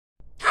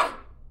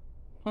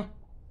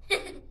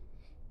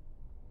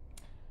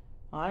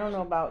I don't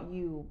know about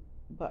you,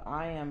 but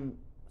I am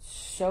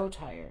so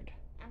tired.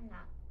 I'm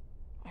not.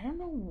 I don't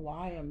know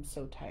why I'm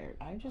so tired.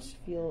 I just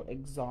feel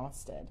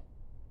exhausted.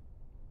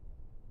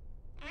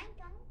 I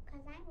don't,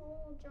 because I'm a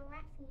little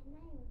giraffe and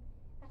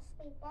I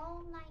sleep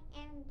all night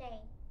and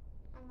day.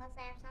 Unless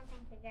I have something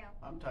to do.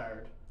 I'm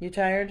tired. You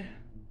tired?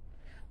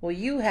 Well,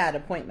 you had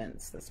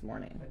appointments this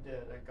morning. I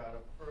did. I got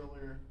up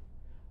earlier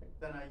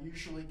than I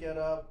usually get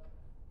up.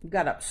 You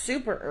got up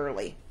super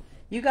early.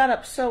 You got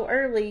up so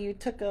early, you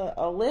took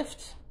a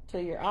lift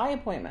to your eye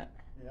appointment.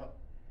 Yep.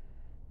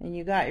 And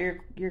you got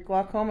your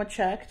glaucoma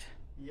checked.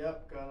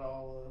 Yep, got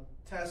all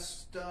the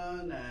tests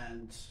done,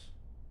 and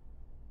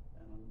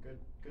I'm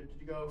good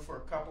to go for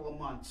a couple of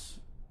months.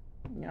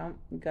 Yeah,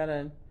 you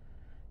gotta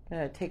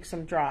take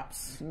some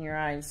drops in your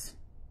eyes.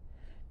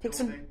 Take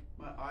some. Make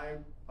my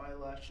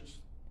eyelashes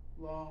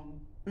long.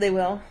 They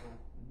will.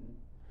 Mm-hmm.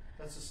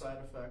 That's a side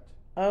effect.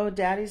 Oh,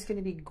 Daddy's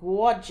gonna be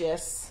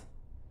gorgeous.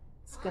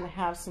 He's gonna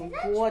have some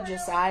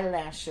gorgeous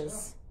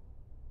eyelashes.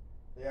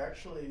 Yeah. They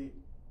actually,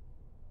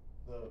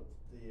 the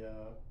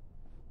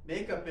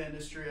makeup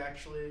industry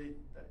actually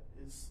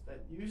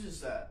that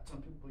uses that.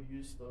 Some people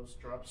use those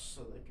drops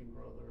so they can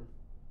grow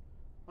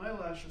their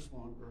eyelashes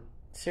longer.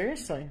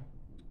 Seriously,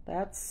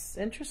 that's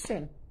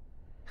interesting.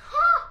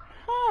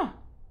 Huh.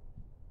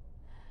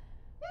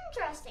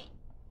 Interesting.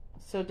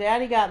 So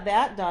Daddy got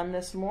that done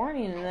this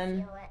morning, and I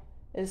then feel it.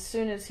 as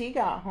soon as he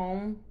got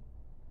home,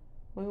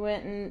 we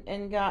went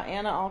and got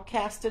Anna all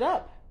casted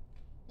up.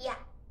 Yeah.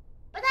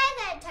 But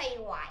I gotta tell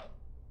you why.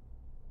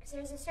 Because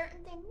there's a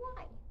certain thing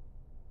why.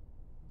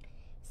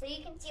 So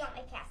you can see on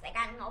my cast, I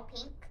got them all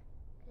pink.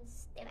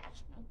 Because they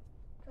match my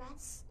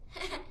dress.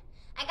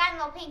 I got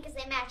them all pink because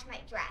they match my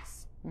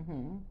dress.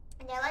 Mm-hmm.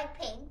 And I like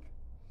pink.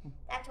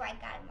 That's why I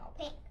got them all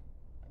pink.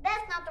 But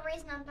that's not the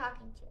reason I'm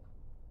talking to you.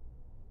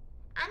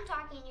 I'm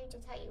talking to you to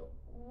tell you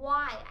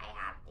why I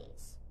have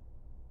these.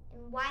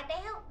 And why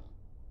they help me.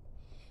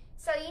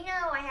 So you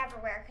know I have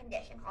a rare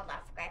condition called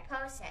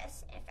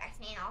Arthrogryposis. It affects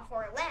me in all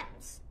 4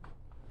 limbs.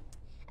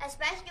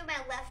 Especially my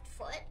left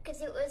foot,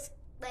 because it was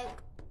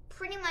like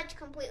pretty much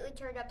completely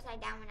turned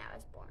upside down when I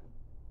was born.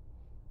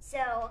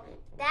 So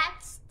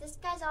this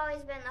guy's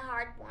always been the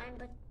hard one,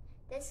 but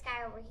this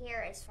guy over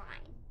here is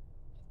fine.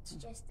 It's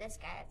just this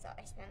guy that's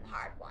always been the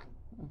hard one.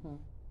 Mm-hmm.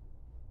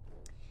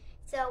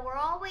 So we're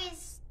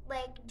always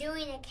like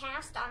doing a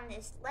cast on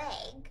this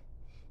leg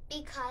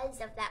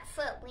because of that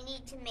foot. We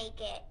need to make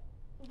it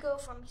go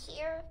from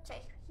here to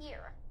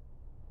here.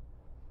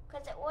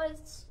 Because it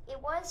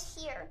was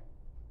here,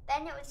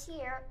 then it was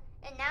here,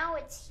 and now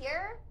it's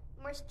here,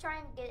 and we're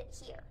trying to get it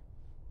here.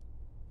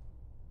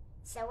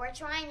 So we're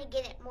trying to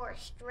get it more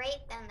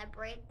straight than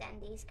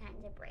these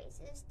kinds of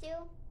braces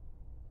do.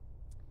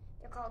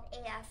 They're called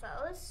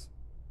AFOs.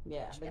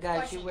 Yeah, the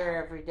guys you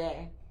wear every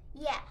day.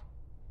 Yeah.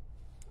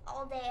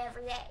 All day,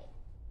 every day.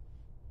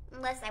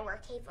 Unless I wear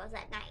CAFOs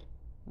at night.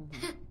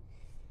 Mm-hmm.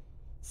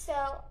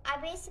 So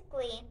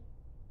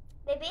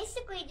they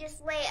basically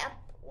just lay a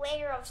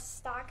layer of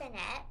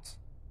stockinette.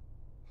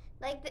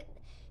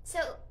 So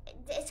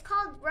it's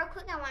called, real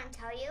quick I want to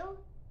tell you,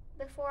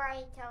 before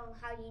I tell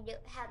how they do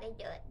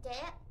it.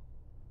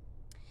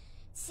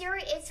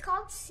 It's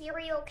called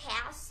serial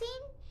casting,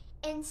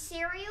 and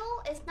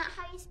cereal is not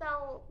how you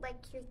spell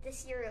like the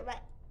cereal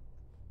that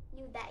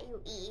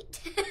you eat.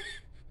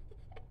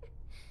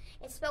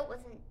 It's spelled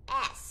with an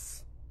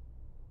S,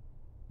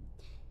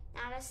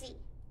 not a C.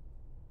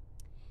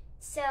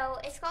 So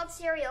it's called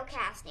serial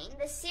casting.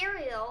 The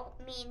serial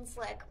means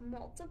like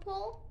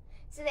multiple.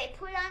 So they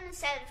put on a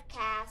set of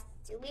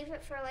casts, you leave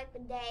it for like a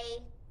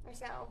day or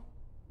so.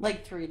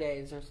 Like 3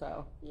 days or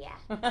so. Yeah.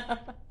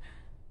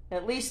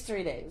 At least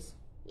 3 days.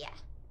 Yeah.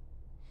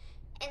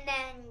 And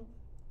then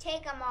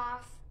take them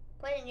off,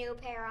 put a new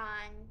pair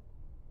on,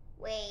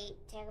 wait,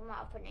 take them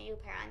off, put a new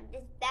pair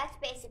on. That's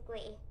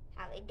basically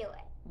how they do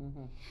it.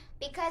 Mm-hmm.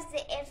 Because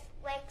if,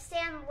 like, say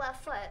on the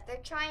left foot, they're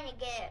trying to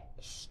get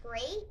it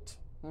straight.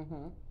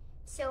 Mm-hmm.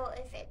 So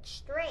if it's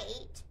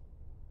straight,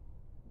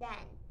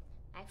 then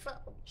my foot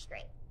will be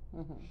straight.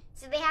 Mm-hmm.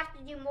 So they have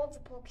to do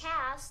multiple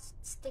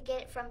casts to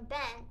get it from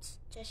bent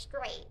to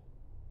straight.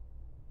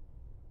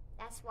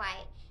 That's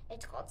why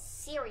it's called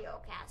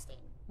serial casting.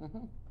 Mm-hmm.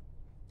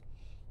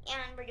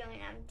 And we're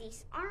doing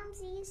these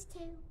armsies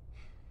too.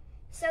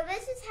 So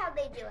this is how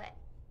they do it.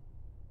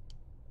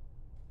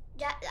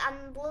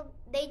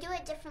 They do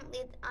it differently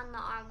on the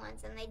arm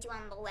ones than they do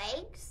on the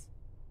legs.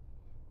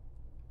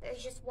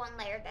 There's just one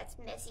layer that's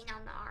missing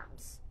on the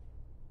arms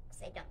because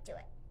they don't do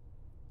it.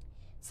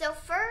 So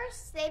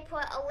first they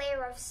put a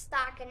layer of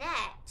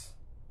stockinette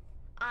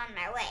on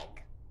my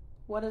leg.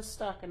 What is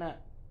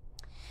stockinette?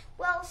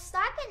 Well,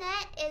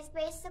 stockinette is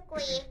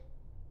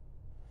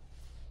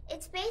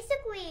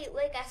basically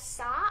like a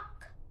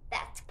sock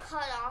that's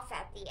cut off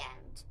at the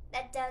end.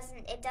 It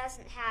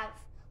doesn't have,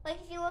 like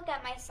if you look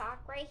at my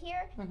sock right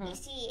here, mm-hmm. you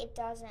see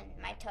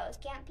my toes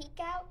can't peek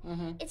out.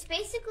 Mm-hmm. It's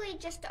basically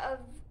just a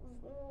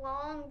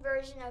longer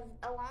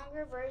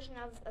version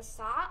of a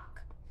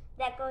sock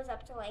that goes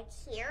up to like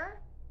here.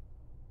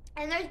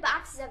 And there's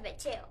boxes of it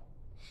too.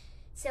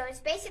 So it's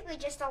basically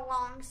just a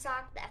long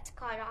sock that's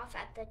cut off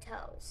at the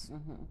toes.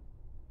 Mm-hmm.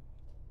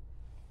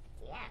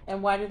 Yeah.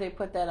 And why do they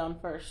put that on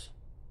first?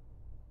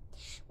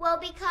 Well,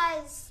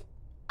 because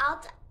I'll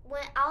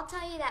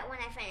tell you that when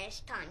I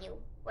finish telling you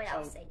what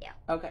else they do.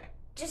 Okay.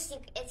 Just so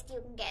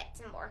you can get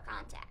some more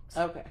context.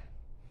 Okay.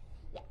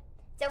 Yeah.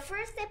 So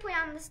first they put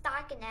on the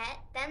stockinette,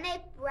 then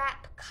they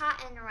wrap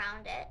cotton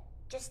around it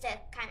just to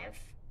kind of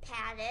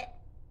pad it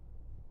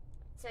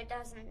so it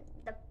doesn't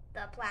the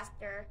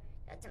plaster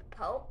doesn't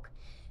poke.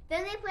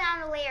 Then they put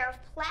on a layer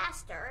of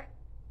plaster,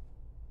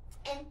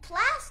 and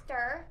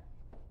plaster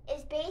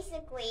is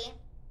basically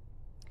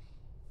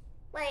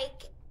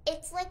like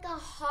it's like a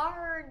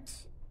hard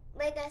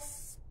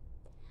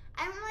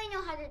I don't really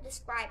know how to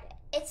describe it.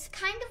 It's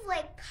kind of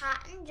like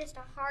cotton, just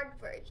a hard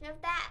version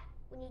of that.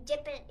 When you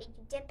dip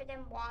it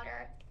in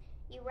water,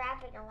 you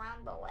wrap it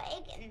around the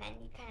leg, and then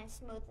you kind of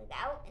smooth it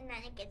out, and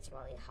then it gets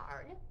really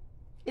hard.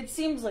 It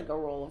seems like a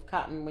roll of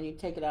cotton when you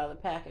take it out of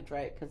the package,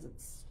 right? Because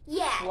it's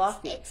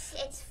fluffy.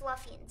 It's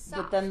fluffy and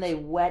soft. But then they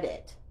wet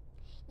it.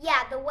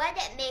 Yeah, the wet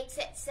it makes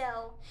it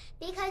so,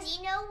 because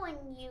you know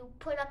when you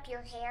put up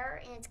your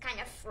hair and it's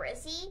kind of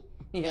frizzy,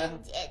 yeah,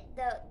 and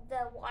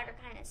the water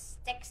kind of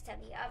sticks to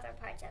the other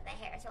parts of the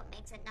hair, so it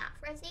makes it not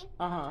frizzy.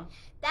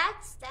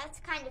 That's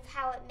kind of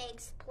how it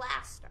makes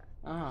plaster.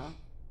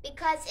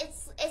 Because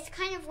it's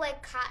kind of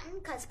like cotton,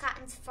 because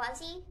cotton's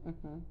fuzzy.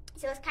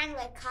 So it's kind of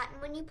like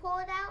cotton when you pull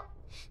it out.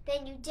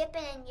 Then you dip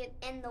it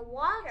in the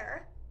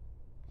water,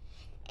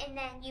 and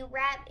then you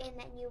wrap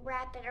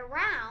it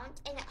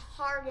around, and it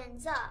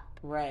hardens up.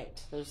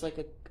 Right. There's like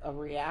a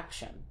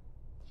reaction.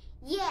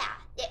 Yeah,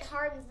 it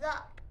hardens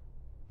up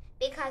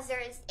because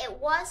it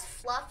was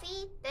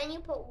fluffy. Then you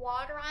put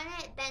water on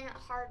it, then it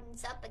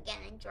hardens up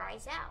again and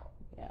dries out.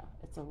 Yeah,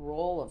 it's a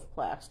roll of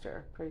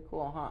plaster. Pretty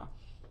cool, huh?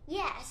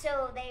 Yeah.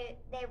 So they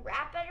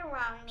wrap it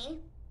around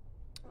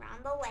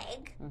the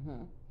leg,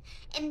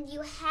 and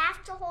you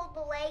have to hold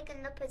the leg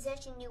in the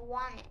position you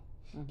want it.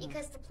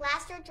 Because the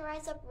plaster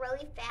dries up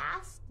really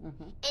fast,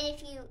 and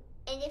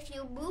if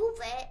you move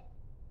it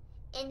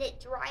and it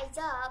dries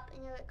up,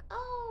 and you're like,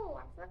 oh,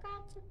 I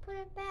forgot to put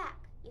it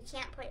back. You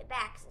can't put it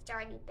back because it's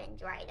already been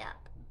dried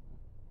up.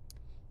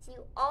 So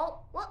you're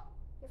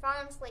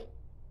falling asleep.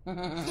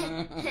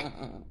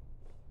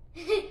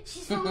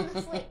 She's falling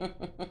asleep.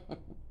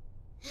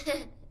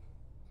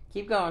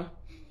 Keep going.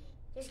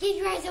 Just keep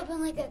your eyes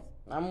open like this.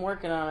 I'm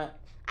working on it.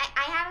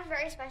 I have a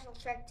very special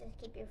trick to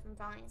keep you from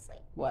falling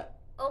asleep. What?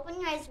 Open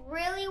your eyes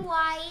really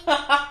wide,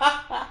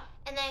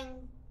 and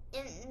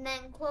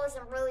then close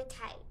them really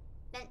tight.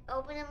 Then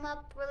open them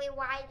up really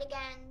wide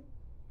again,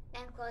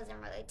 then close them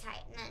really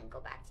tight, and then go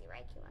back to your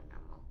regular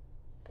normal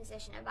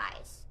position of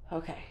eyes.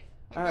 Okay.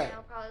 And all then right.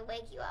 it'll probably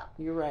wake you up.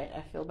 You're right.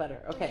 I feel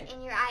better. Okay.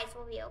 And your eyes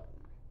will be open.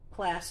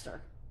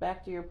 Plaster.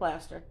 Back to your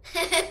plaster.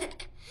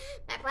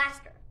 My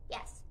plaster.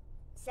 Yes.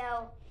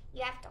 So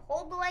you have to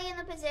hold the leg in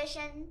the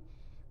position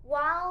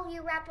while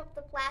you wrap up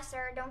the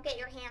plaster. Don't get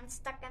your hands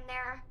stuck in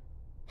there.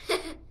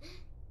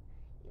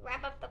 You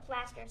wrap up the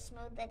plaster,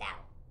 smooth it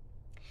out.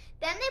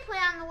 Then they put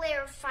on a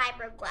layer of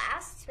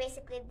fiberglass. It's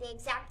basically the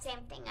exact same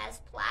thing as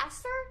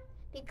plaster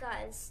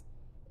because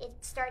it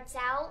starts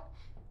out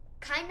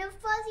kind of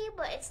fuzzy,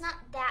 but it's not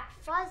that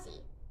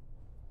fuzzy.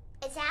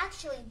 It's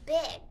actually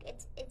big.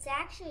 It's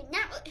actually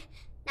not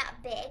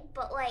big,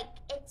 but like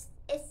it's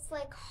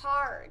like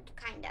hard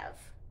kind of.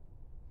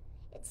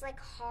 It's like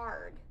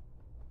hard.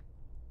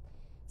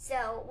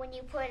 So when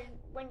you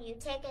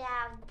take it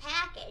out of the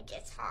package,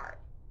 it's hard.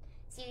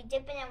 So you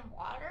dip it in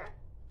water,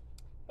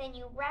 then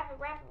you wrap it,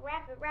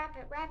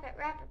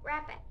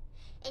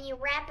 and you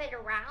wrap it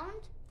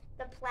around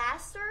the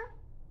plaster.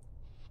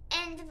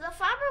 And the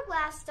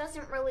fiberglass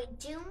doesn't really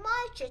do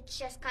much. It's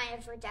just kind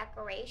of for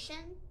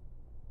decoration.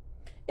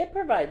 It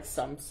provides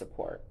some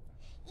support.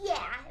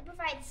 Yeah, it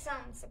provides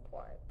some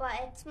support, but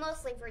it's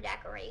mostly for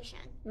decoration.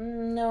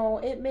 No,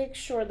 it makes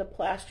sure the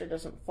plaster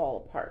doesn't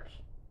fall apart.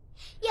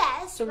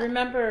 Yes. So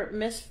remember,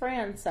 Miss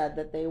Fran said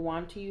that they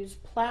want to use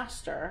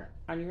plaster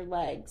on your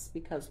legs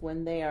because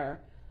when they are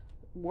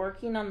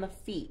working on the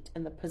feet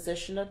and the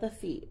position of the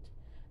feet,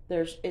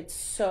 it's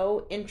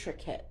so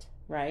intricate,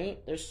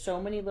 right? There's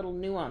so many little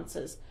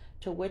nuances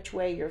to which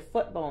way your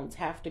foot bones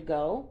have to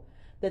go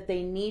that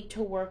they need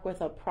to work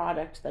with a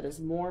product that is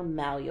more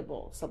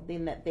malleable,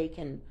 something that they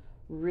can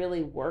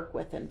really work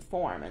with and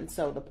form. And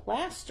so the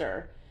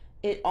plaster,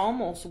 it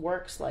almost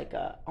works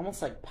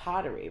almost like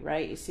pottery,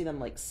 right? You see them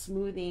like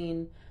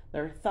smoothing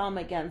their thumb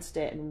against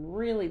it and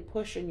really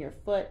pushing your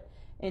foot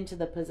into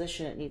the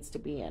position it needs to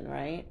be in,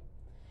 right?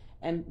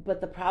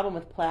 But the problem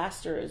with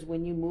plaster is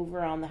when you move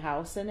around the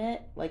house in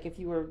it, like if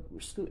you were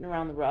scooting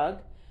around the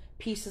rug,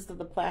 pieces of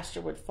the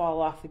plaster would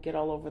fall off and get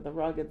all over the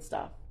rug and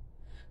stuff.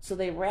 So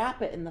they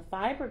wrap it in the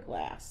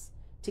fiberglass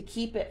to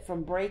keep it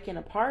from breaking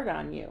apart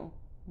on you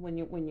when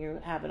you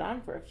have it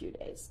on for a few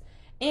days,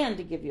 and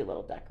to give you a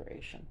little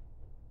decoration.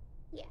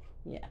 Yeah.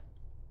 Yeah.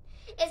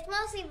 It's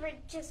mostly for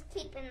just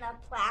keeping the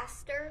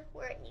plaster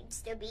where it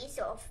needs to be,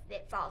 so if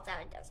it falls out,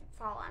 it doesn't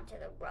fall onto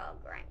the rug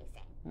or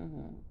anything.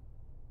 Mm-hmm.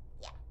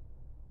 Yeah.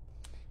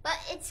 But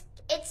it's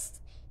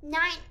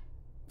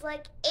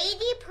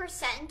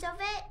 80% of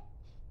it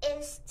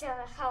is to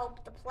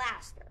help the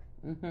plaster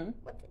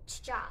with its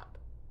job.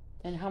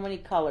 And how many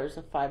colors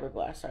of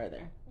fiberglass are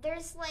there?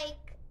 There's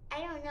I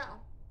don't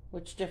know.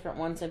 Which different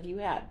ones have you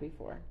had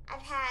before?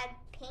 I've had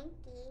pinky.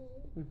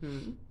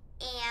 And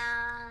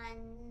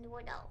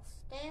what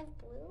else? Do I have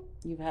blue?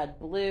 You've had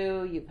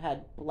blue, you've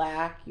had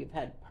black, you've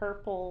had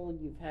purple,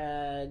 you've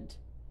had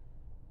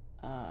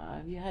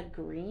have you had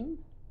green?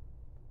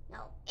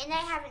 No. And I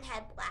haven't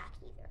had black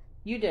either.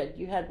 You did.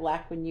 You had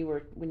black when you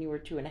were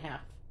 2.5.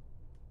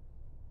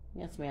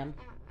 Yes, ma'am.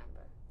 I don't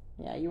remember.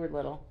 Yeah, you were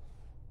little.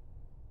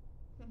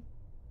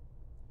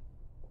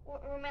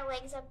 Were my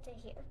legs up to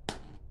here?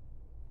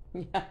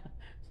 Yeah.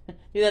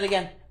 Do that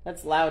again.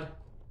 That's loud.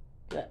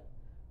 Do that.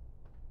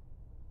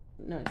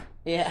 No.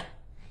 Yeah.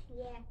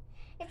 Yeah.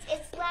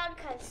 It's loud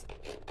because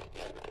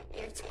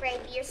you're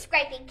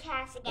scraping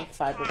cast against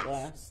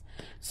fiberglass. cast.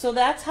 So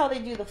that's how they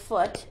do the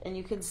foot, and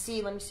you can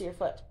see. Let me see your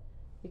foot.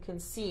 You can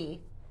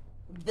see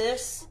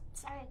this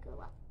Sorry, I grew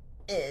up.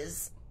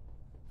 is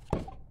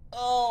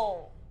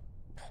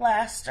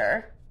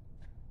plaster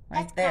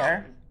right That's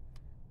there. cotton.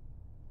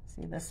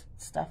 See, this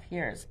stuff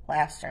here is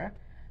plaster.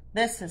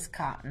 This is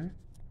cotton,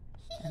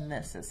 and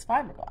this is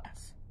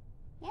fiberglass.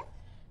 Yep.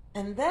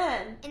 And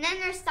then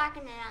they're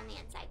stocking it on the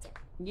inside too.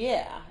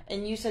 yeah,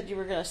 and you said you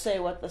were going to say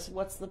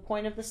what's the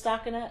point of the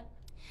stockinette?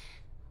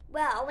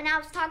 Well, when I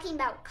was talking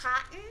about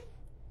cotton,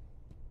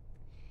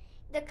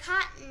 the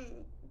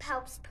cotton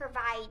helps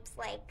provide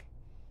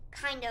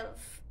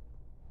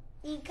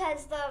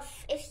because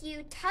if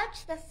you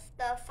touch the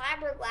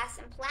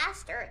fiberglass and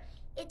plaster,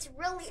 it's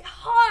really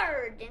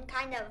hard and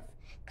kind of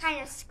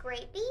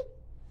scrapey,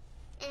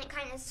 and it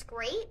kind of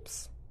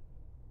scrapes.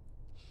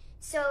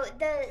 So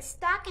the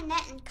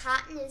stockinette and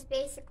cotton is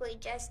basically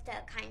just to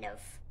kind of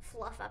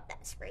fluff up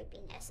that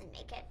scrapiness and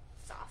make it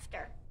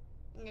softer,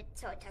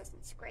 so it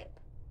doesn't scrape.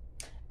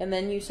 And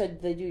then you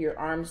said they do your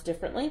arms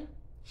differently?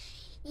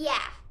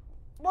 Yeah.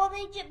 Well,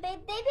 they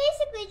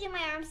basically do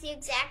my arms the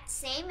exact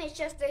same. It's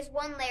just there's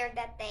one layer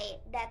that they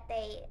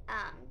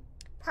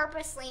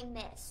purposely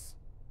miss.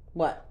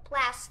 What?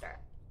 Plaster.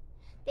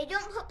 They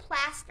don't put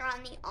plaster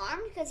on the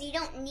arm because you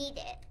don't need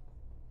it.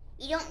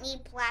 You don't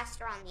need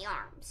plaster on the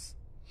arms.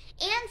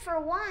 And for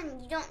one,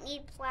 you don't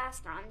need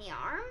plaster on the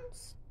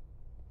arms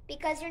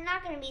because you're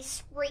not going to be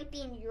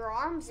scraping your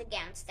arms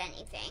against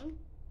anything.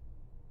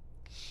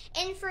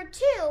 And for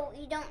two,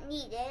 you don't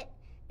need it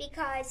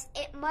because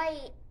it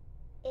might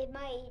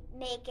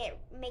make it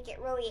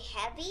really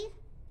heavy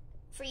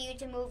for you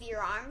to move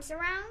your arms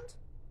around.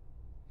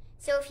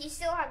 So if you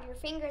still have your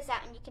fingers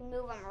out and you can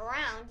move them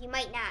around, you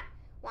might not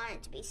want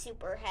it to be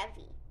super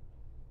heavy.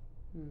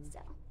 So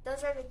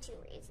those are the two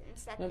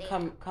reasons that they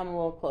come a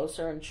little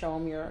closer and show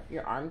them your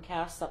arm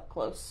casts up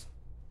close.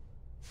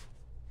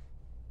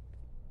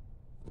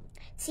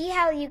 See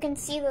how you can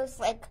see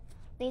those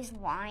these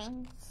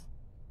lines?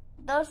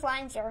 Those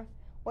lines are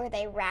where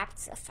they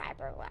wrapped the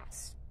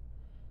fiberglass.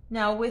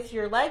 Now with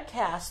your leg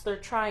cast, they're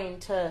trying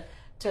to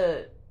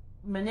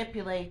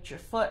manipulate your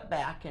foot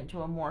back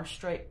into a more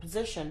straight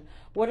position.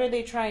 What are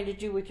they trying to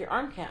do with your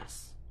arm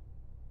casts?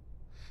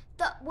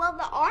 The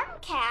arm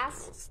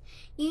casts,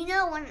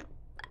 when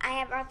I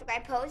have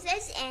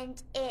arthrogryposis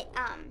and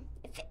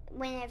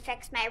when it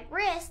affects my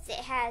wrist, it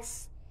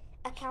has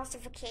a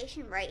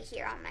calcification right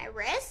here on my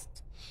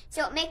wrist.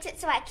 So it makes it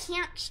so I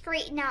can't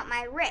straighten out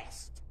my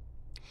wrist.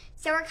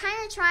 So we're kind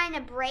of trying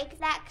to break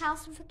that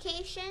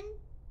calcification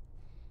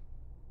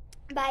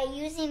by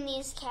using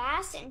these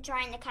casts and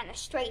trying to kind of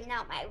straighten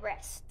out my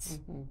wrists.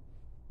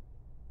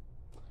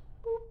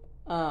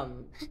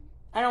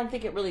 I don't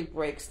think it really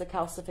breaks the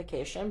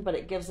calcification, but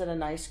it gives it a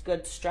nice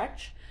good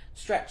stretch.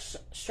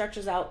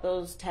 Stretches out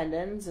those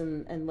tendons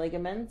and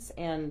ligaments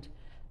and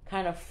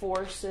kind of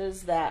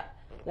forces that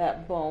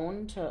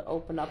bone to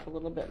open up a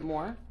little bit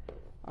more,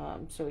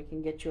 so we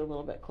can get you a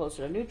little bit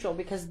closer to neutral,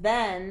 because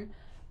then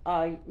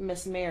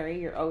Miss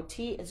Mary, your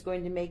OT, is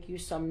going to make you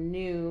some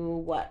new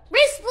what?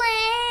 Wrist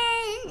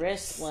splints!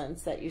 Wrist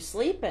splints that you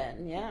sleep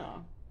in, yeah.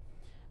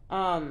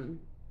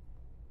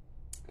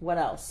 What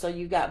else? So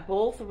you got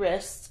both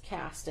wrists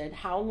casted.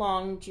 How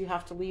long do you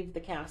have to leave the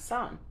casts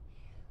on?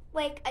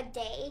 Like a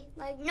day.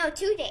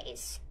 2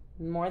 days.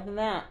 More than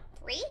that.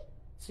 3?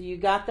 So you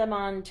got them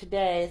on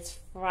today. It's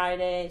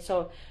Friday.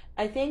 So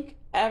I think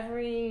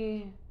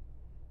you're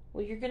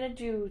going to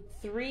do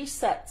 3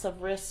 sets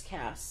of wrist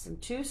casts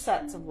and 2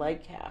 sets of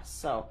leg casts.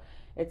 So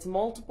it's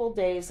multiple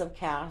days of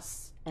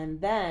casts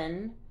and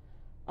then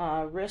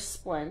wrist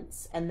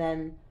splints, and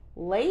then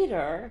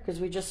later, because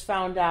we just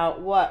found out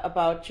what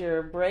about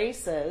your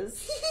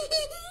braces.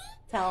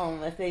 Tell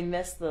them if they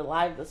missed the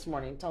live this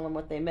morning. Tell them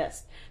what they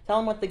missed. Tell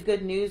them what the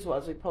good news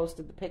was. We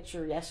posted the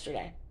picture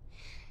yesterday.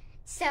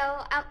 So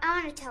I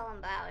want to tell them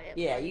about it.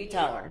 Yeah, you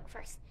tell them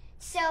first.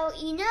 So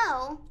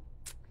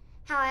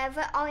how I've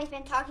always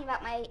been talking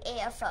about my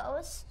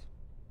AFOs.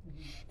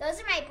 Those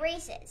are my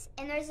braces,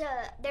 and there's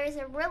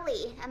a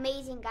really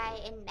amazing guy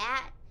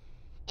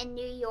in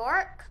New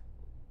York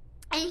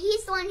And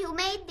he's the one who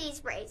made these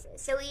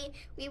braces. So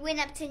we went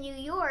up to New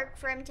York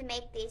for him to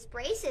make these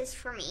braces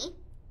for me.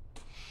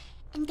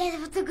 And guess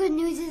what the good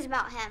news is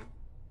about him?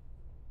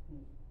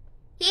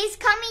 He's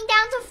coming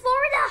down to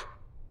Florida.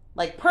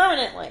 Like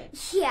permanently.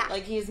 Yeah.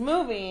 Like he's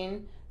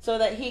moving so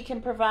that he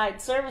can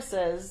provide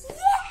services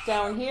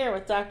down here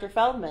with Dr.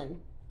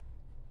 Feldman.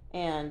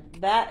 And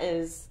that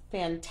is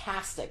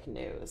fantastic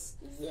news.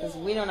 Because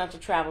we don't have to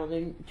travel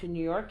to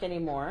New York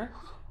anymore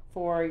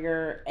for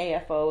your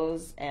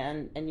AFOs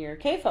and your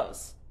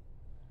KFOs.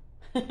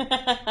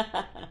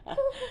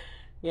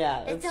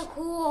 Yeah. It's so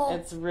cool.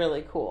 It's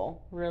really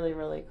cool. Really,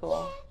 really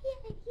cool.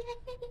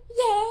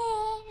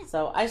 Yeah.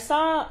 So I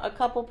saw a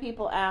couple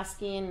people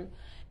asking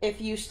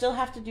if you still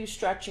have to do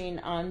stretching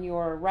on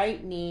your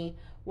right knee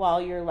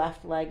while your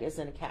left leg is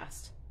in a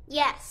cast.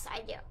 Yes,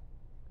 I do.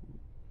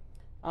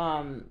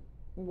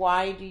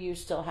 Why do you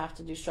still have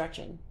to do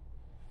stretching?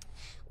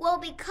 Well,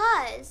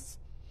 because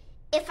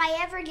if I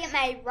ever get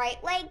my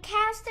right leg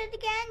casted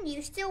again,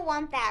 you still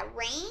want that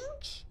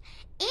range.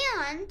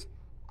 And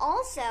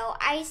also,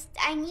 I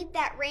need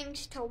that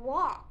range to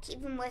walk,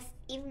 even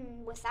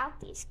without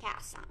these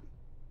casts on.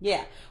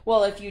 Yeah.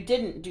 Well, if you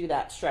didn't do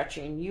that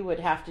stretching, you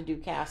would have to do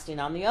casting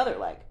on the other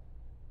leg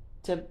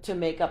to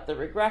make up the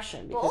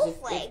regression. Because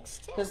Both legs,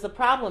 too. Because the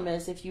problem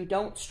is if you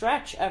don't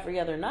stretch every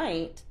other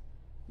night,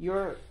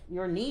 your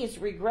knees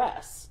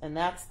regress. And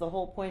that's the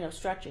whole point of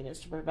stretching, is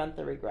to prevent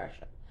the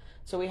regression.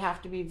 So we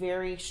have to be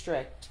very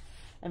strict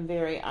and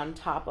very on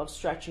top of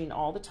stretching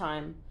all the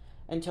time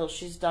until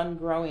she's done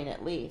growing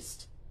at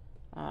least,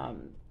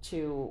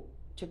 to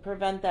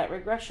prevent that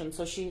regression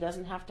so she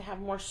doesn't have to have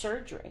more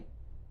surgery,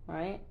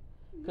 right?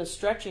 Because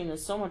stretching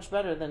is so much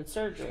better than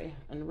surgery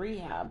and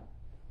rehab,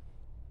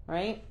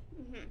 right?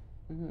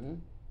 Mm-hmm.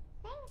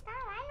 Thank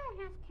God I don't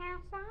have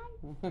casts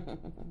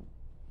on.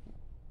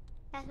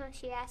 That's what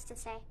she has to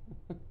say.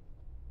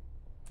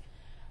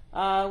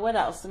 What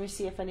else? Let me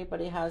see if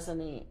anybody has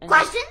any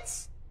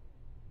Questions?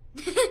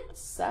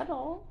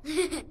 Settle.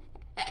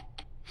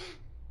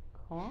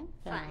 Calm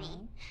down.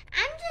 Funny.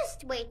 I'm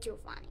just way too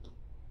funny.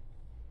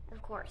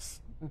 Of course.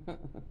 And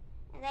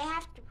they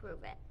have to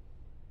prove it.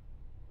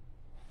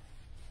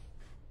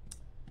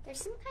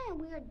 There's some kind of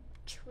weird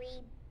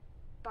tree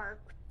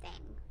bark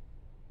thing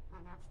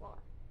on our floor.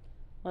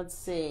 Let's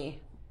see.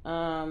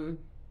 I'm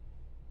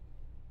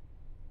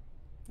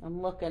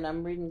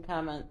reading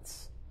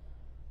comments.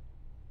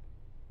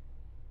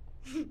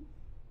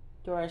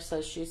 Doris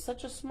says she's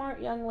such a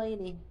smart young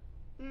lady.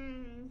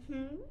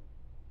 Mm-hmm.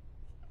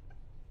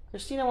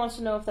 Christina wants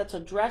to know if that's a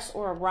dress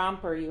or a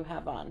romper you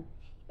have on.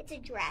 It's a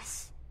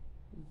dress.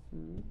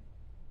 Mm-hmm.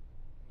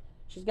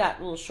 She's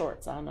got little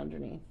shorts on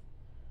underneath.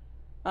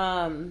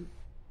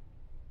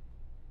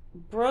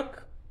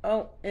 Brooke,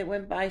 oh, it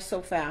went by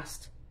so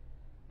fast.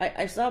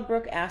 I saw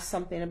Brooke ask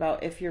something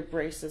about if your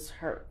braces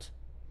hurt.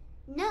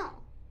 No.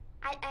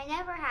 I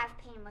never have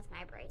pain with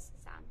my braces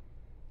on.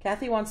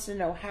 Kathy wants to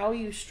know how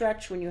you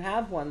stretch when you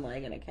have one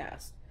leg in a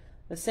cast.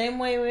 The same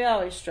way we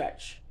always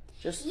stretch.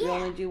 Just we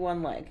only do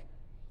one leg.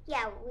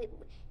 Yeah,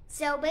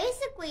 so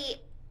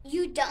basically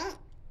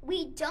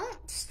we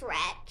don't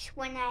stretch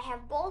when I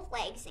have both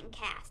legs in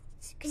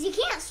casts. Because you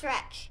can't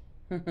stretch.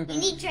 You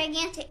need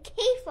gigantic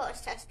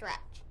KFOs to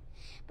stretch.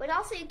 But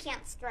also you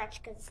can't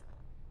stretch because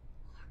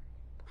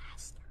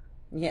plaster.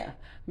 Yeah.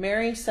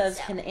 Mary says,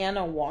 can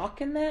Anna walk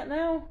in that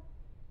now?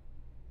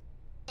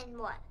 In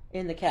what?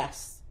 In the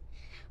casts.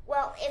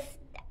 Well, if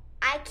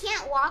I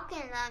can't walk in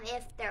them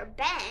if they're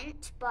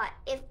bent, but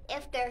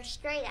if they're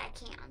straight, I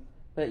can.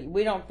 But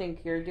we don't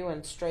think you're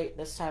doing straight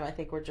this time. I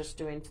think we're just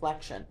doing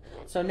flexion.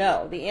 So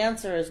no, the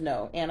answer is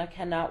no. Anna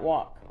cannot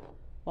walk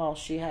while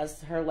she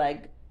has her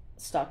leg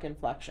stuck in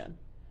flexion.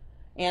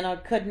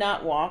 Anna could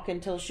not walk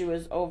until she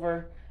was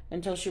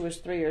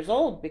 3 years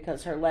old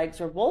because her legs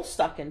were both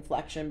stuck in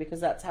flexion because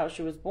that's how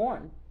she was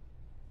born.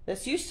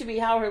 This used to be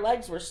how her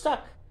legs were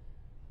stuck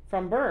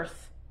from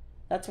birth.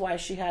 That's why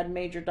she had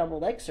major double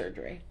leg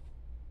surgery.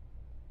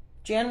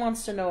 Jan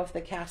wants to know if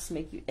the casts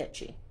make you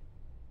itchy.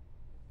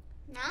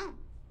 No.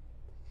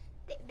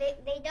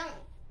 They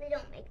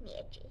don't make me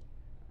itchy.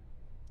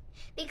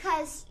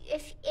 Because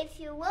if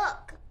you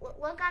look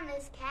on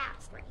this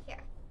cast right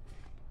here.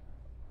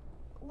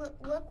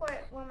 Look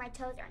where my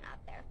toes are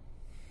not there.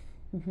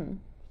 Mm-hmm.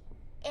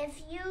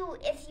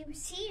 If you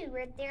see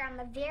right there on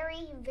the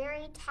very,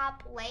 very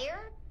top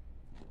layer,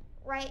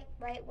 right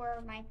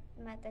where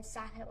the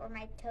socket where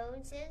my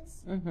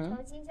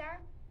toesies are,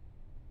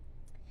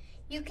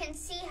 you can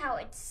see how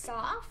it's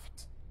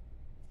soft,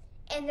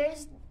 and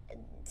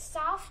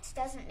soft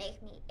doesn't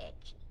make me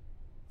itchy.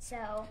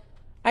 So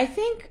I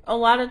think a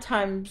lot of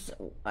times,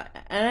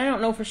 and I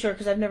don't know for sure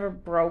because I've never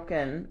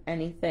broken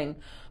anything,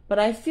 but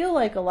I feel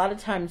like a lot of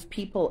times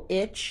people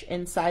itch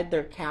inside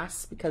their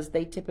casts because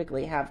they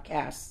typically have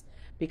casts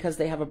because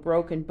they have a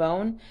broken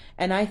bone.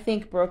 And I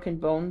think broken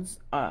bones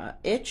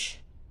itch,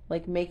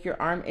 like make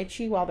your arm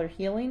itchy while they're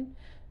healing.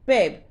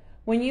 Babe,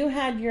 when you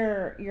had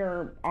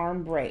your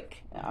arm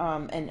break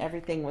and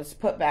everything was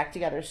put back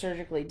together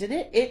surgically, did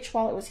it itch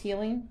while it was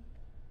healing?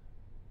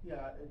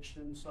 itched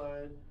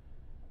inside.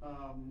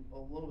 A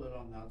little bit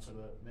on the outside,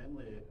 but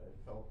mainly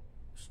I felt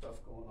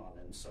stuff going on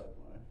inside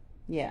my.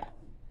 Yeah.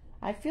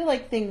 I feel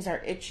like things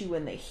are itchy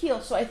when they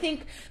heal. So I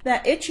think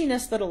that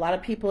itchiness that a lot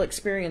of people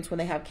experience when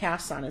they have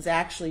casts on is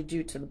actually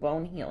due to the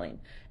bone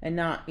healing and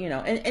not,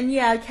 and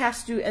yeah,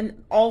 casts do.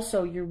 And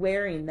also you're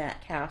wearing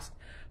that cast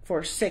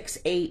for 6,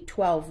 8,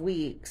 12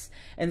 weeks.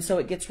 And so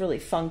it gets really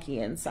funky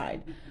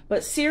inside.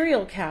 But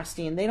serial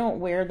casting, they don't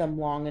wear them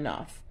long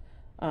enough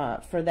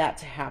for that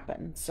to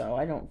happen. So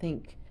I don't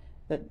think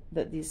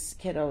that these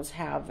kiddos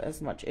have as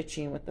much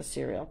itching with the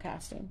serial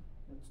casting.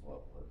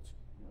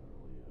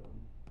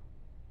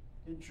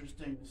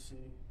 Interesting to see.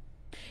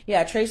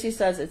 Yeah, Tracy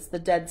says it's the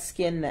dead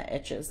skin that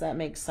itches. That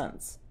makes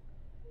sense.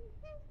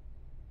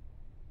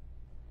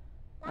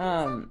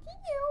 That's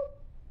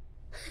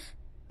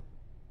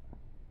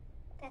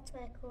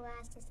what a cool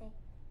has to say.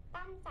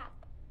 Thumbs up.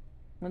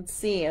 Let's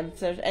see if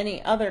there's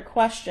any other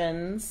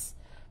questions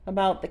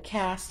about the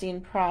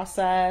casting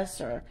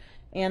process or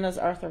Anna's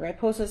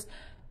arthrogryposis.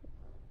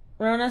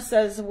 Rona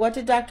says, what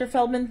did Dr.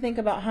 Feldman think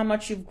about how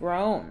much you've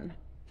grown?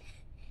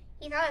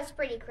 He thought it was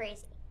pretty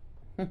crazy.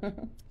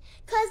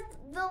 Because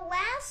the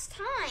last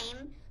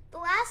time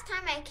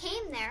I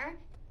came there,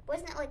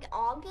 wasn't it like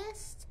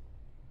August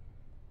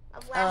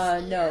of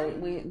last year?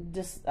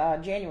 No,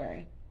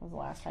 January was the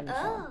last time you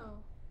saw him. Oh.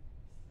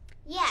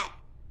 Yeah.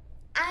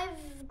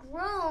 I've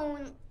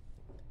grown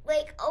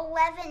like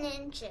 11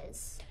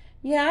 inches.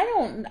 Yeah,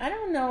 I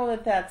don't know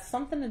that that's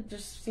something that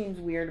just seems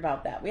weird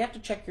about that. We have to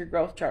check your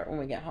growth chart when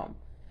we get home.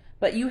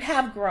 But you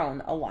have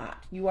grown a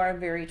lot. You are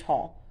very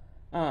tall.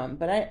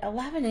 But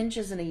 11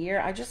 inches in a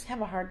year, I just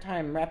have a hard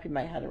time wrapping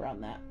my head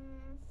around that.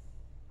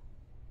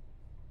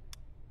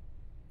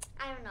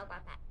 I don't know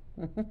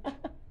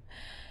about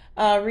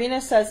that.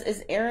 Rena says,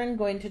 is Erin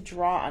going to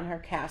draw on her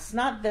casts?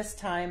 Not this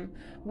time.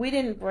 We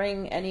didn't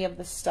bring any of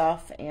the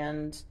stuff,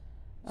 and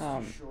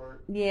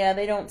short. Yeah,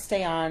 they don't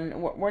stay on.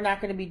 We're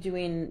not going to be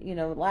doing,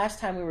 last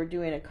time we were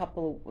doing a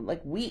couple of,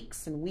 like,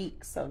 weeks and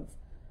weeks of,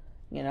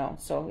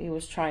 so he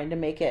was trying to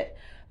make it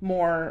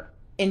more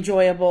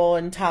enjoyable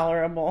and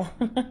tolerable.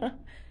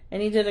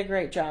 And he did a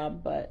great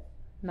job, but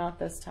not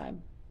this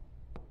time.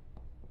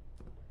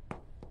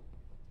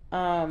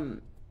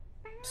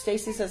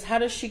 Stacy says, how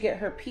does she get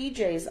her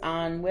PJs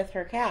on with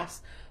her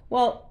cast?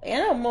 Well,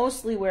 Anna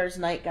mostly wears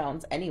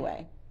nightgowns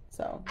anyway,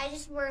 so I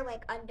just wear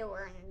like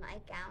underwear and a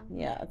nightgown.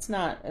 yeah, it's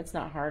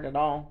not hard at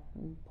all.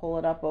 Pull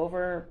it up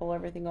over, pull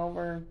everything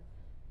over,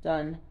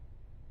 done.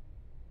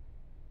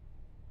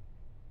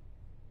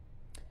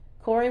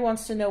 Corey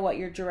wants to know what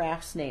your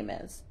giraffe's name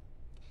is.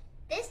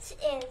 This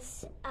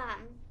is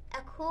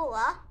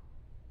Akula.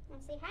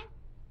 Want to say hi?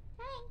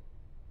 Hi.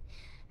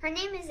 Her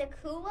name is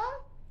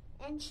Akula,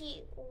 and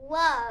she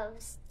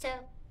loves to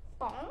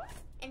foam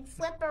and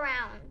flip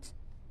around.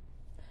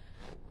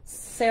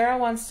 Sarah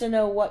wants to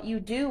know what you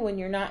do when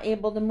you're not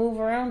able to move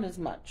around as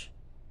much.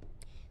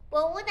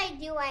 Well, what I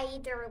do, I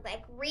either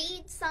like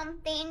read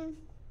something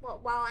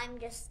while I'm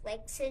just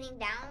like sitting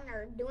down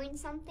or doing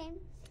something.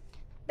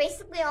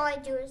 Basically, all I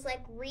do is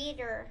like read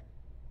or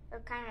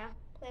kind of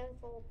play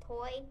with a little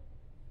toy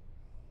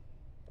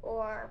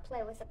or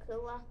play with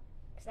Akula,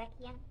 because I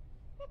can.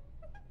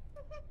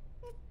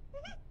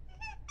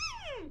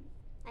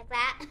 Like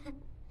that.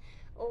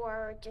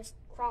 Or just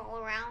crawl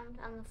around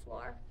on the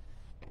floor.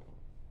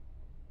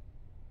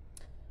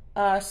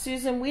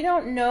 Susan, we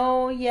don't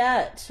know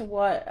yet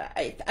what...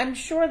 I'm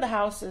sure the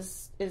house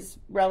is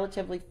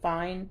relatively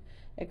fine,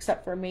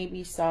 except for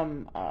maybe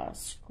some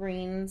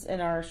screens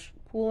in our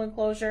pool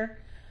enclosure.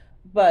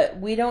 But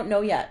we don't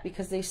know yet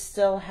because they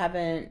still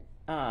haven't...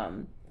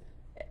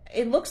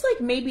 it looks like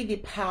maybe the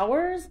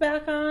power is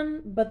back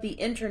on, but the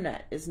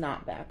internet is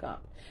not back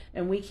up.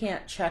 And we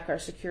can't check our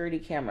security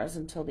cameras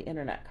until the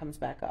internet comes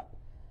back up.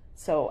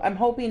 So I'm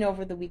hoping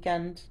over the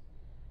weekend,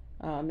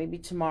 maybe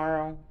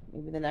tomorrow,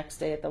 maybe the next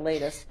day at the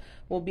latest,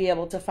 we'll be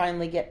able to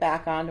finally get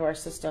back onto our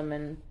system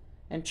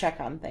and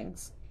check on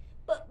things.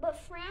 But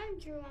Fran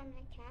drew on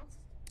my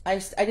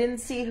cast. I didn't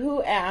see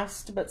who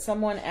asked, but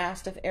someone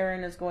asked if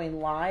Erin is going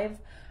live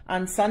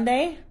on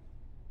Sunday.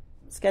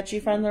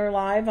 Sketchy Friendler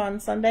live on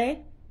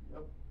Sunday.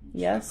 Yep.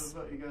 Yes.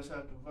 You guys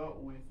have to vote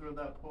when we throw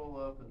that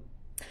poll up.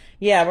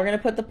 Yeah, we're going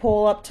to put the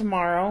poll up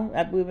tomorrow.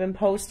 We've been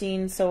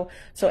posting. So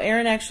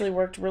Erin actually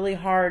worked really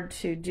hard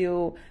to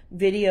do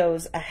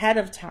videos ahead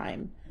of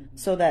time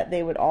so that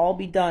they would all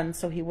be done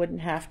so he wouldn't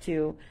have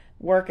to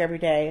work every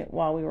day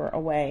while we were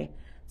away.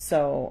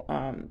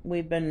 So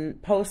we've been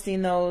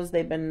posting those.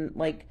 They've been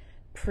like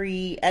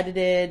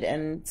pre-edited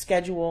and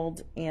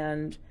scheduled,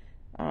 and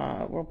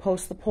we'll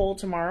post the poll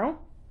tomorrow.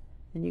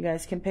 And you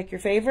guys can pick your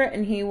favorite,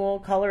 and he will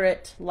color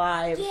it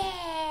live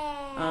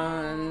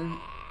on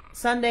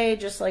Sunday,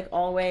 just like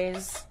always.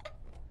 Just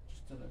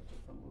in a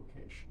different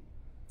location.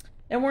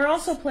 And we're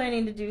also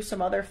planning to do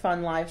some other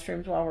fun live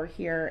streams while we're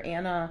here.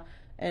 Anna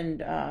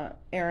and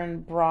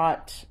Erin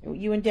brought,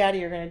 you and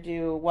Daddy are going to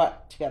do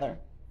what together?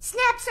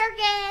 Snap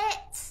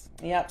circuits!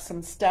 Yep,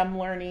 some STEM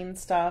learning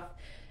stuff.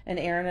 And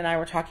Erin and I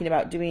were talking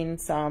about doing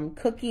some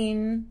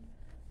cooking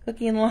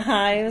Cooking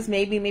lives.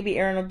 Maybe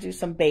Aaron will do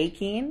some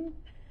baking.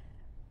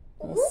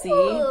 We'll see.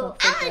 We'll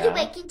I want to do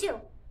baking too.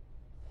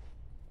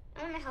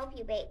 I want to help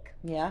you bake.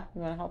 Yeah,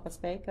 you want to help us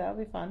bake? That'll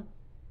be fun.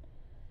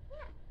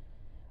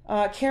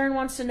 Karen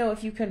wants to know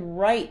if you can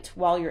write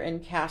while you're in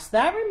cast.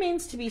 That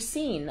remains to be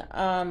seen.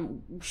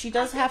 She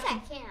does have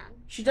to.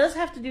 She does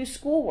have to do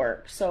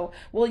schoolwork. So,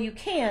 well, you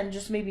can,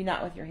 just maybe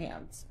not with your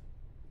hands.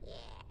 Yeah.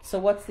 So,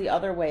 what's the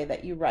other way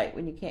that you write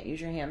when you can't use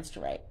your hands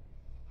to write?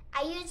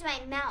 I use my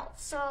mouth.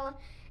 So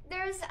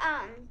there's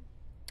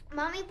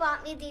Mommy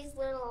bought me these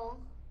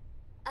little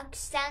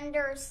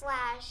extender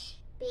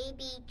 /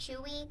 baby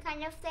chewy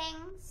kind of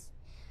things.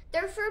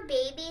 They're for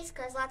babies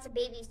because lots of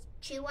babies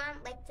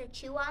like to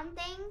chew on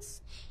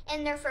things,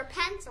 and they're for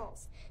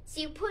pencils.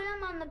 So you put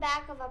them on the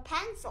back of a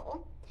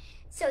pencil.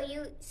 So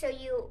you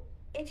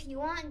if you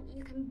want,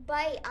 you can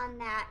bite on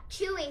that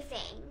chewy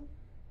thing.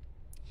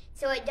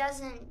 So it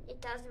doesn't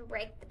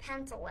break the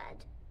pencil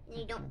lead, and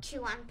you don't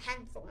chew on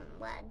pencil and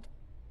lead.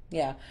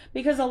 Yeah,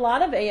 because a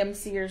lot of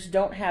AMCers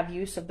don't have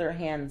use of their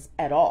hands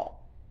at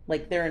all,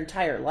 like their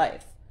entire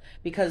life,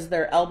 because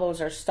their elbows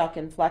are stuck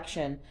in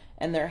flexion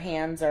and their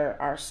hands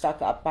are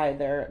stuck up by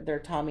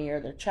their tummy or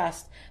their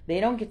chest. They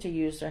don't get to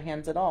use their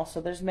hands at all.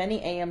 So there's many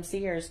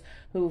AMCers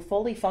who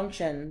fully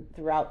function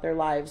throughout their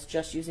lives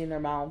just using their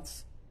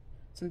mouths,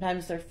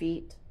 sometimes their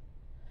feet.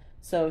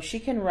 So she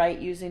can write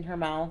using her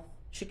mouth.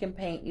 She can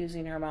paint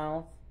using her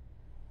mouth.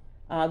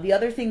 The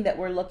other thing that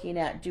we're looking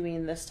at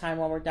doing this time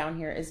while we're down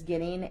here is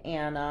getting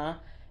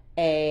Anna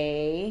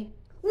a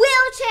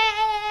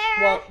wheelchair.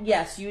 Well,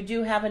 yes, you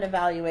do have an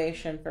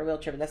evaluation for a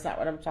wheelchair, but that's not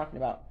what I'm talking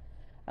about.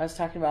 I was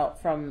talking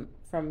about from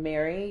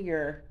Mary,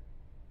 your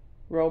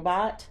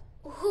robot.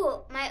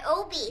 Ooh, my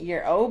Obi.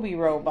 Your Obi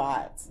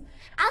robot.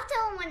 I'll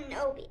tell them what an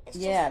Obi is.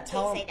 Yeah, just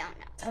tell in case them. they don't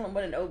know. Tell them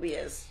what an Obi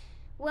is.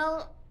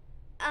 Well,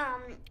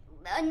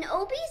 an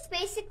Obi is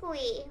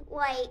basically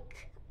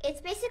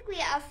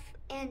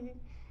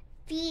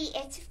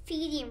it's a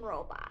feeding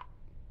robot.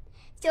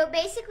 So it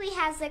basically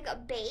has like a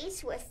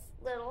base with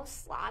little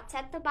slots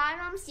at the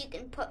bottom, so you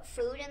can put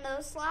food in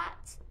those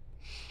slots.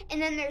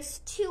 And then there's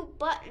 2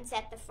 buttons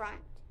at the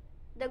front.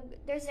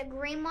 There's a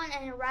green one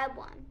and a red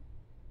one.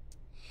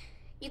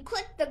 You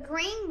click the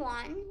green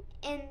one,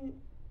 and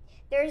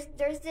there's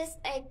this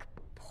like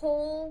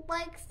pole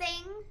like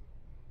thing.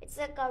 It's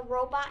like a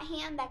robot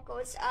hand that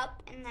goes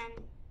up, and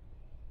then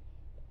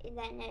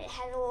it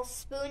has a little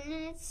spoon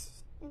in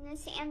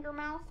its hand or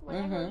mouth,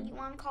 whatever you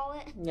want to call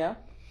it. Yeah.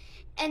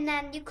 And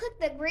then you click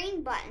the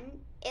green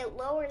button, it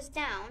lowers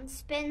down,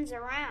 spins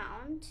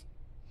around,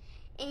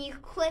 and you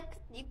click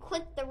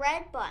the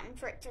red button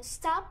for it to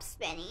stop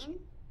spinning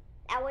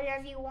at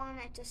whatever you want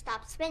it to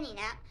stop spinning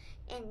at,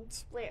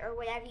 or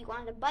whatever you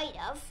want a bite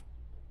of.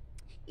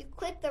 You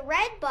click the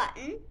red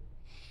button,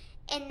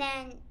 and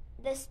then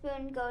the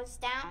spoon goes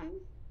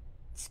down,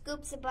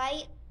 scoops a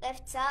bite,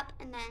 lifts up,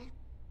 and then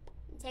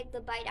you take the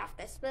bite off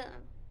the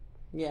spoon.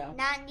 Yeah.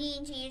 Not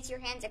needing to use your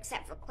hands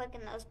except for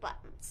clicking those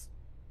buttons.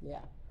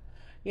 Yeah.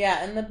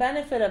 Yeah, and the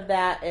benefit of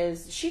that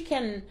is she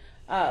can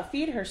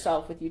feed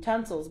herself with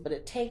utensils, but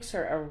it takes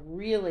her a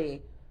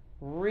really,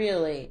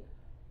 really,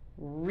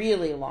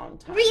 really long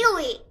time.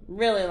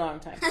 Really long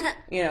time.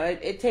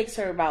 It takes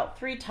her about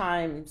 3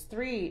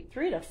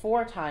 to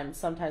 4 times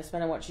sometimes,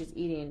 depending on what she's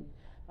eating,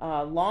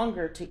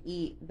 longer to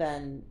eat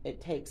than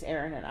it takes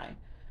Aaron and I.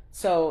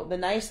 So the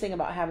nice thing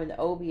about having the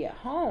Obi at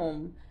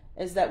home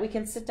is that we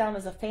can sit down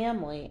as a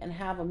family and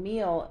have a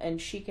meal, and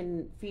she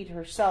can feed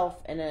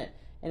herself in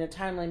a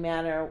timely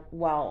manner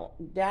while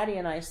Daddy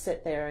and I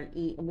sit there and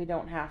eat, and we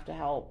don't have to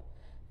help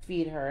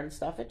feed her and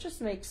stuff. It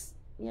just makes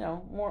a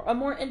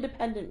more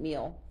independent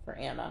meal for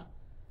Anna.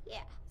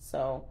 Yeah.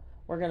 So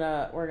we're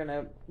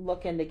gonna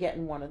look into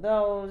getting one of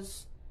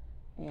those,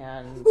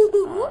 and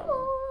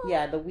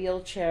the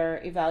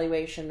wheelchair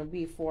evaluation will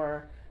be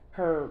for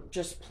her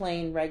just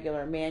plain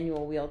regular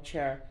manual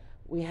wheelchair.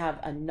 We have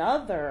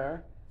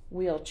another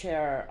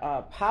wheelchair,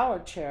 power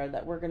chair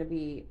that we're going to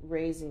be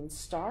raising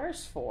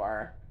stars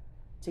for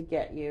to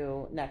get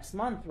you next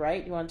month,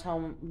 right? You want to tell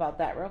them about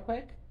that real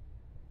quick?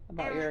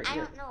 I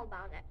don't know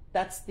about it.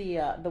 That's the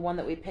one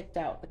that we picked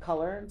out the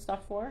color and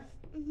stuff for.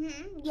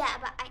 Yeah,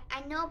 but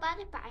I know about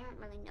it, but I don't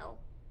really know.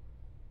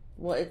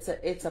 Well,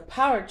 it's a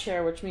power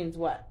chair, which means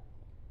what?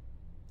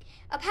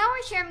 A power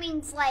chair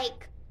means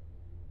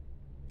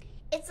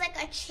it's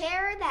like a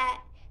chair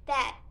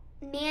that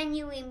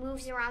manually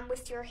moves around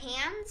with your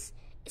hands.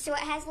 So it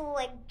has a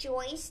little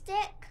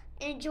joystick,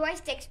 and a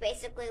joystick's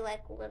basically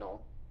like a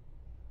little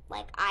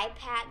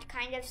iPad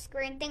kind of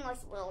screen thing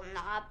with a little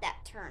knob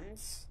that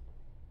turns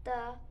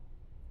the.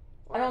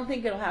 I don't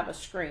think it'll have a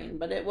screen,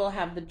 but it will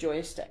have the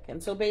joystick.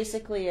 And so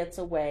basically it's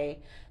a way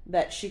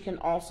that she can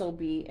also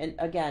be,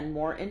 again,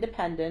 more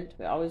independent.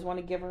 We always want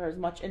to give her as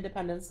much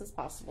independence as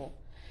possible.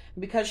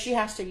 Because she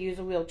has to use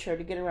a wheelchair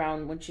to get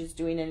around when she's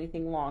doing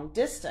anything long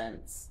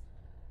distance,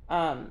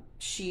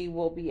 she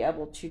will be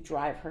able to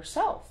drive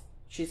herself.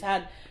 She's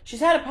had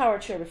a power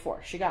chair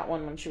before. She got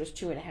one when she was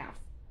 2.5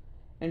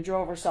 and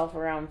drove herself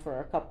around for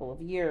a couple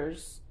of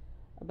years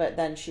but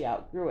then she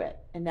outgrew it.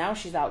 And now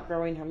she's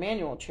outgrowing her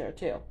manual chair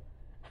too.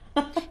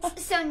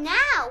 So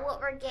now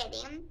what we're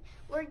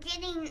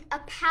getting a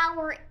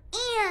power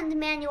and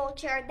manual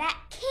chair that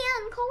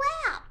can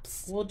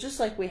collapse. Well, just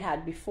like we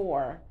had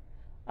before,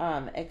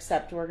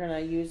 except we're gonna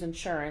use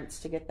insurance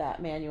to get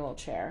that manual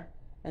chair,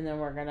 and then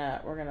we're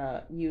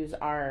gonna use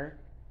our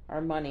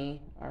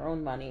money, our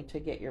own money, to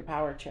get your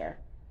power chair.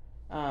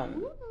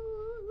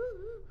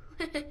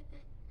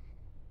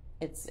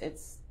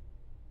 It's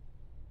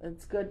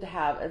good to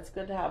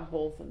have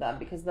both of them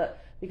because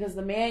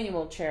the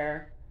manual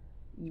chair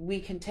we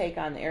can take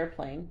on the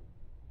airplane.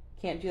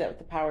 Can't do that with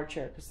the power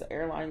chair because the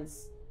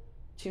airlines,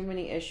 too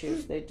many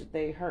issues.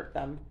 They hurt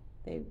them.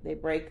 They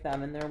break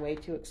them, and they're way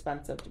too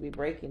expensive to be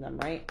breaking them,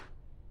 right?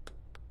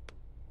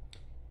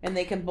 And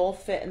they can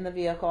both fit in the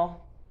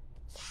vehicle.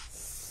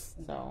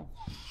 So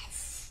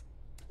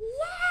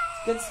Yes.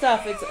 it's good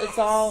stuff. It's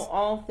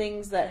all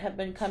things that have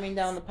been coming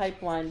down the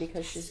pipeline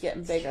because she's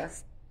getting bigger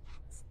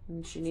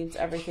and she needs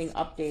everything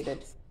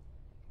updated.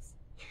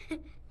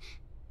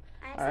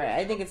 All right,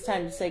 I think it's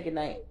time to say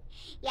goodnight.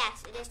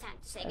 Yes, it is time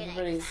to say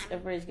goodnight.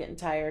 Everybody's getting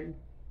tired.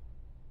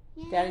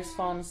 Yeah. Daddy's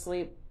falling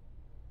asleep.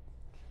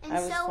 And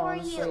I was so were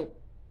falling you.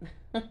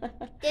 asleep.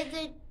 Did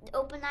the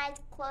open eyes,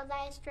 close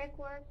eyes trick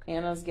work?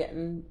 Anna's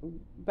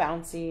getting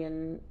bouncy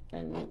and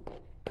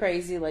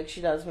crazy like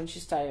she does when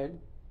she's tired.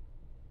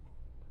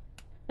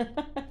 All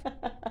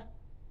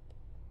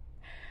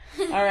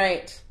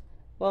right.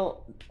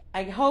 Well,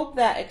 I hope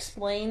that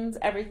explains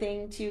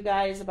everything to you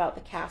guys about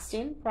the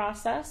casting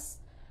process.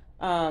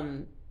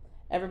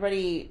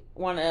 Everybody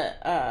want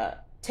to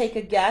take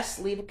a guess,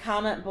 leave a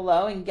comment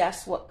below, and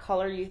guess what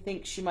color you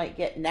think she might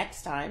get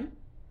next time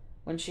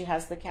when she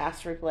has the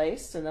cast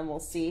replaced, and then we'll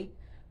see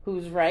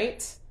who's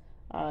right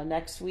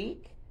next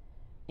week.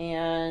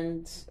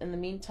 And in the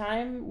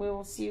meantime, we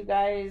will see you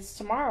guys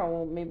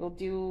tomorrow. Maybe we'll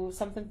do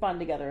something fun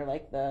together,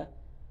 like the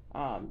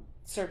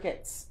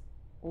circuits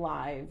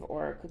live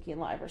or cooking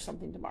live or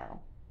something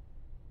tomorrow.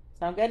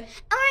 Sound good?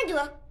 I want to do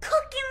a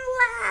cooking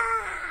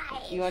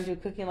live. You want to do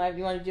a cooking live? Do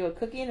you want to do a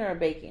cooking or a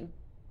baking?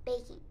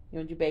 Baking. You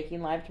want to do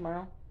baking live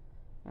tomorrow?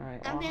 All right.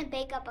 I'm going to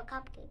bake up a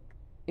cupcake.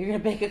 You're going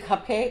to bake a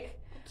cupcake?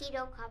 A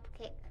keto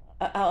cupcake.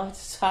 I'll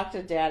just talk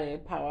to Daddy,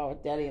 powwow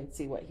with Daddy, and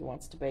see what he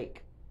wants to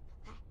bake.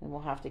 And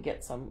we'll have to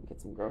get some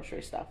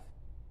grocery stuff.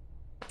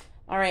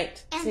 All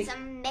right. And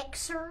some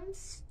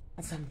mixers.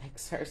 And some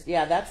mixers.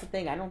 Yeah, that's the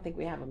thing. I don't think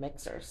we have a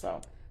mixer,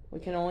 so we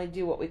can only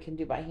do what we can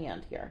do by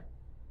hand here.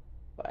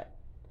 But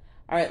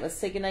all right, let's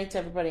say goodnight to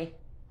everybody.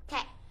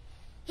 Okay.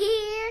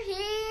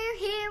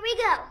 Here we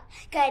go.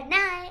 Good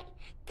night,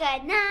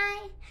 good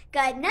night,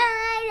 good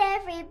night,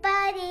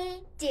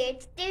 everybody. Do.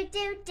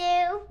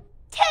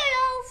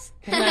 Toodles.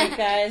 Good night,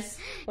 guys.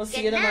 We'll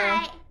see you tomorrow.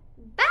 Good night.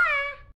 Bye.